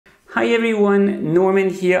Hi everyone, Norman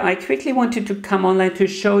here. I quickly wanted to come online to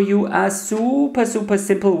show you a super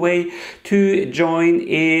simple way to join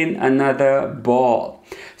in another ball.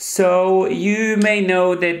 So you may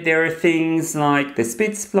know that there are things like the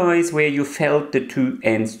spit splice where you felt the two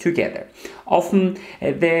ends together. Often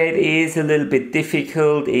that is a little bit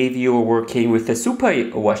difficult if you're working with a super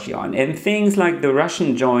wash yarn, and things like the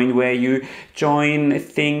Russian join where you join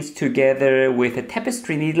things together with a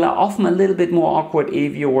tapestry needle are often a little bit more awkward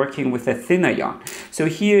if you're working with a thinner yarn. So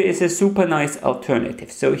here is a super nice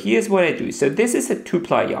alternative. So here's what I do. So this is a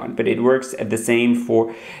 2-ply yarn, but it works the same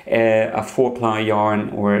for a 4-ply yarn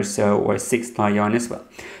or so, or a 6-ply yarn as well.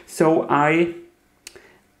 So I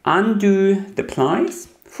undo the plies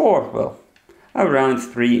for, well, around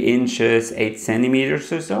 3 inches, 8 centimeters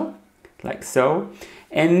or so, like so.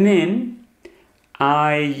 And then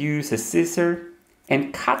I use a scissor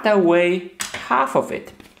and cut away half of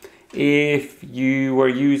it. If you were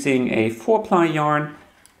using a 4-ply yarn,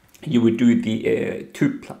 you would do the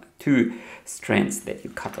two strands that you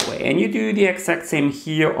cut away. And you do the exact same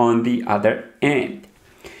here on the other end.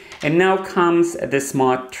 And now comes the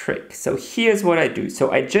smart trick. So here's what I do.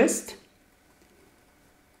 So I just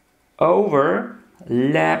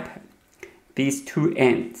overlap these two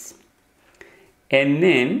ends, and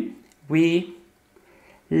then we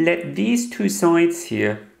let these two sides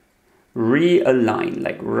here realign,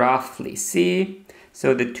 like roughly, see?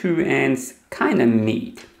 So the two ends kind of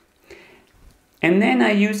meet. And then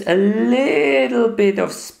I use a little bit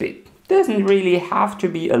of spit, doesn't really have to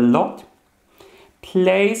be a lot.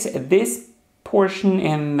 Place this portion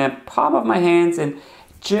in the palm of my hands and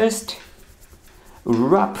just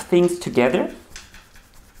rub things together.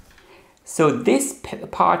 So this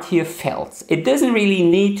part here felts. It doesn't really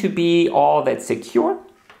need to be all that secure.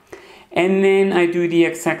 And then I do the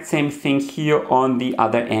exact same thing here on the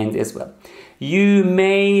other end as well. You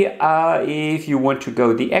may, if you want to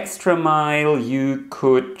go the extra mile, you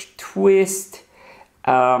could twist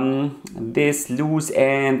this loose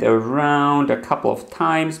end around a couple of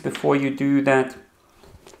times before you do that.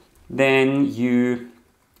 Then you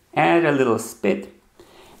add a little spit,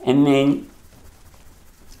 and then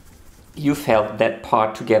you felt that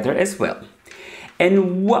part together as well.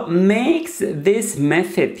 And what makes this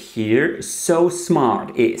method here so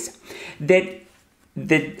smart is that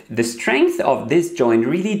the strength of this joint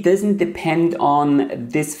really doesn't depend on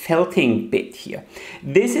this felting bit here.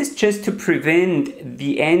 This is just to prevent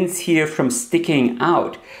the ends here from sticking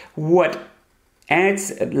out. What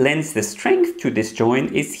lends the strength to this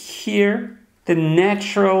joint is here the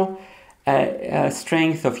natural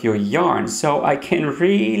strength of your yarn. So I can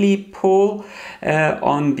really pull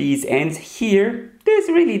on these ends here. This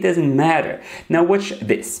really doesn't matter. Now watch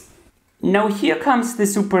this. Now here comes the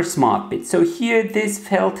super smart bit. So here this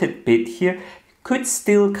felted bit here could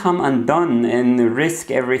still come undone and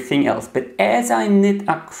risk everything else. But as I knit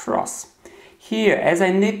across here, as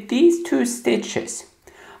I knit these two stitches,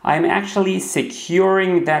 I'm actually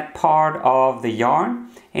securing that part of the yarn,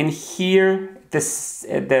 and here the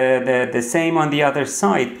same on the other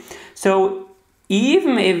side. So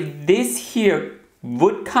even if this here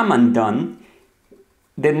would come undone,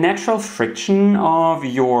 the natural friction of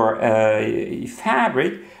your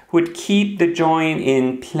fabric would keep the joint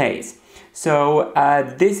in place. So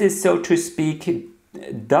this is, so to speak,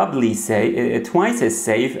 doubly safe, twice as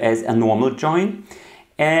safe as a normal joint.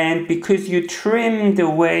 And because you trimmed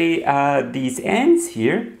away these ends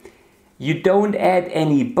here, you don't add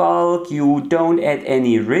any bulk, you don't add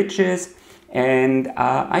any ridges, and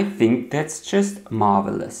I think that's just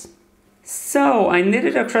marvelous. So I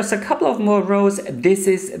knitted across a couple of more rows. This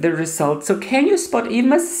is the result. So can you spot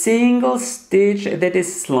even a single stitch that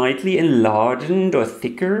is slightly enlarged or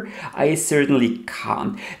thicker? I certainly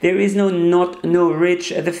can't. There is no knot, no ridge.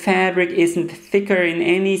 The fabric isn't thicker in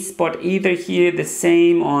any spot either here. The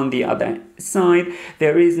same on the other side.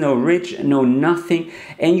 There is no ridge, no nothing.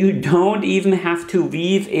 And you don't even have to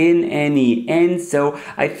weave in any ends. So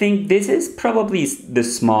I think this is probably the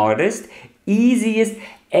smartest, easiest,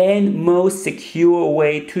 and most secure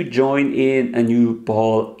way to join in a new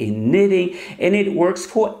ball in knitting, and it works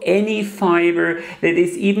for any fiber that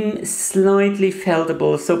is even slightly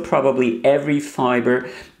feltable. So probably every fiber,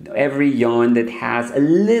 every yarn that has a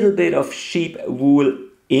little bit of sheep wool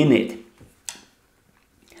in it.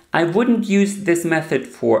 I wouldn't use this method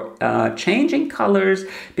for changing colors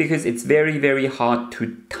because it's very hard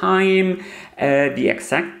to time the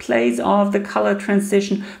exact place of the color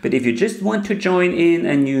transition. But if you just want to join in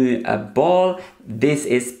a new ball, this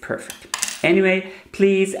is perfect. Anyway,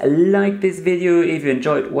 please like this video if you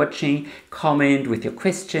enjoyed watching, comment with your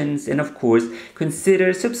questions, and of course,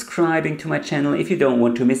 consider subscribing to my channel if you don't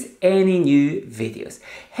want to miss any new videos.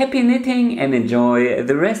 Happy knitting and enjoy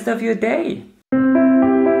the rest of your day!